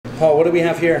Paul, what do we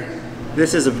have here?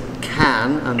 This is a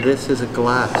can and this is a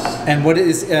glass. And what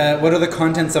are the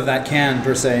contents of that can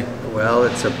per se? Well,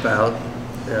 it's about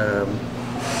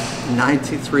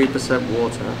 93%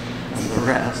 water, and the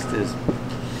rest is.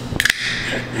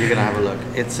 You're gonna have a look.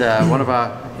 It's one of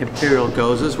our Imperial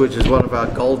Goses, which is one of our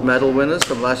gold medal winners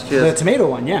from last year. The tomato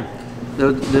one, yeah.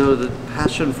 No, the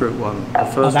passion fruit one. The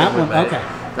first that one we made. Okay.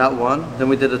 That one. Then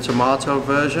we did a tomato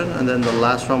version, and then the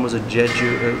last one was a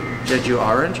Jeju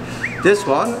orange. This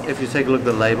one, if you take a look at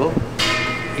the label,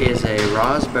 is a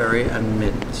raspberry and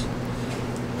mint.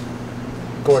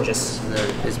 Gorgeous.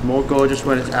 It's more gorgeous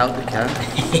when it's out the can.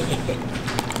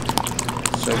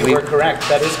 So you were correct.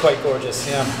 That is quite gorgeous.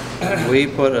 Yeah. We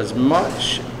put as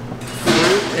much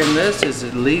fruit in this as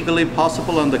legally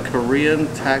possible under Korean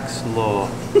tax law.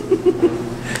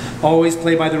 Always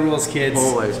play by the rules, kids.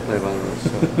 Always play by the rules. So,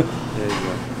 there you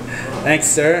go. Thanks,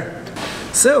 sir.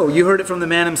 So, you heard it from the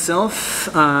man himself.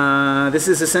 This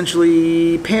is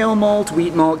essentially pale malt,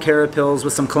 wheat malt, carapils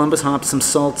with some Columbus hops, some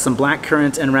salt, some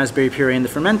blackcurrant and raspberry puree in the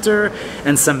fermenter,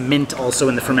 and some mint also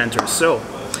in the fermenter. So,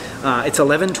 it's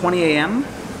 11:20 a.m.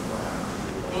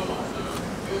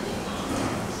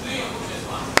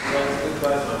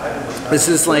 This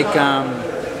is like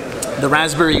the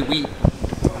raspberry wheat.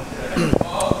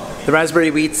 The raspberry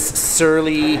wheat's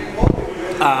surly,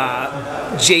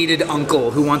 jaded uncle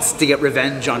who wants to get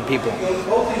revenge on people.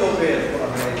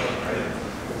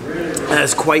 That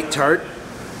is quite tart.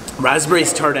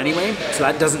 Raspberry's tart anyway, so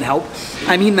that doesn't help.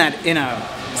 I mean that in a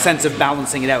sense of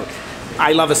balancing it out.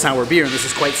 I love a sour beer, and this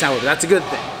is quite sour, but that's a good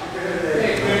thing.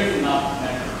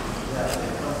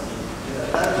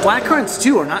 Blackcurrants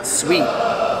too are not sweet.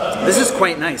 This is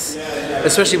quite nice.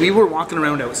 Especially, we were walking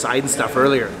around outside and stuff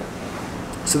earlier.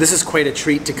 So this is quite a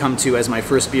treat to come to as my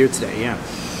first beer today, yeah.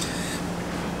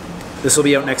 This will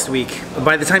be out next week.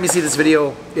 By the time you see this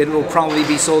video, it will probably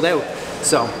be sold out.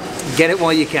 So, get it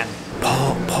while you can.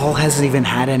 Paul hasn't even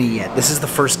had any yet. This is the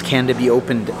first can to be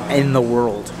opened in the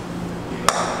world.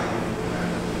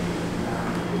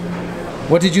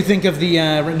 What did you think of the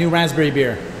new raspberry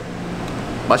beer?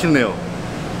 맛있네요.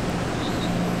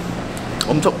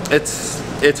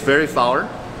 It's very sour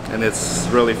and it's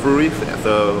really fruity.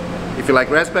 So if you like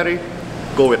raspberry,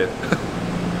 go with it.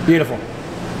 Beautiful.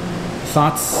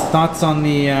 Thoughts on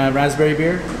the raspberry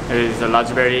beer? The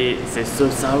raspberry is so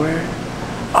sour.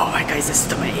 Oh my god, it's a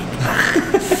stomachache.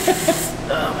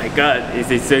 Oh my god,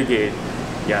 it's so good.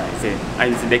 Yeah,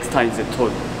 and next time it's a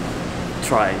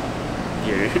try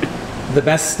here. The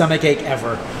best stomachache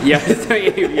ever. Yeah,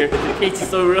 it's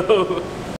so raw.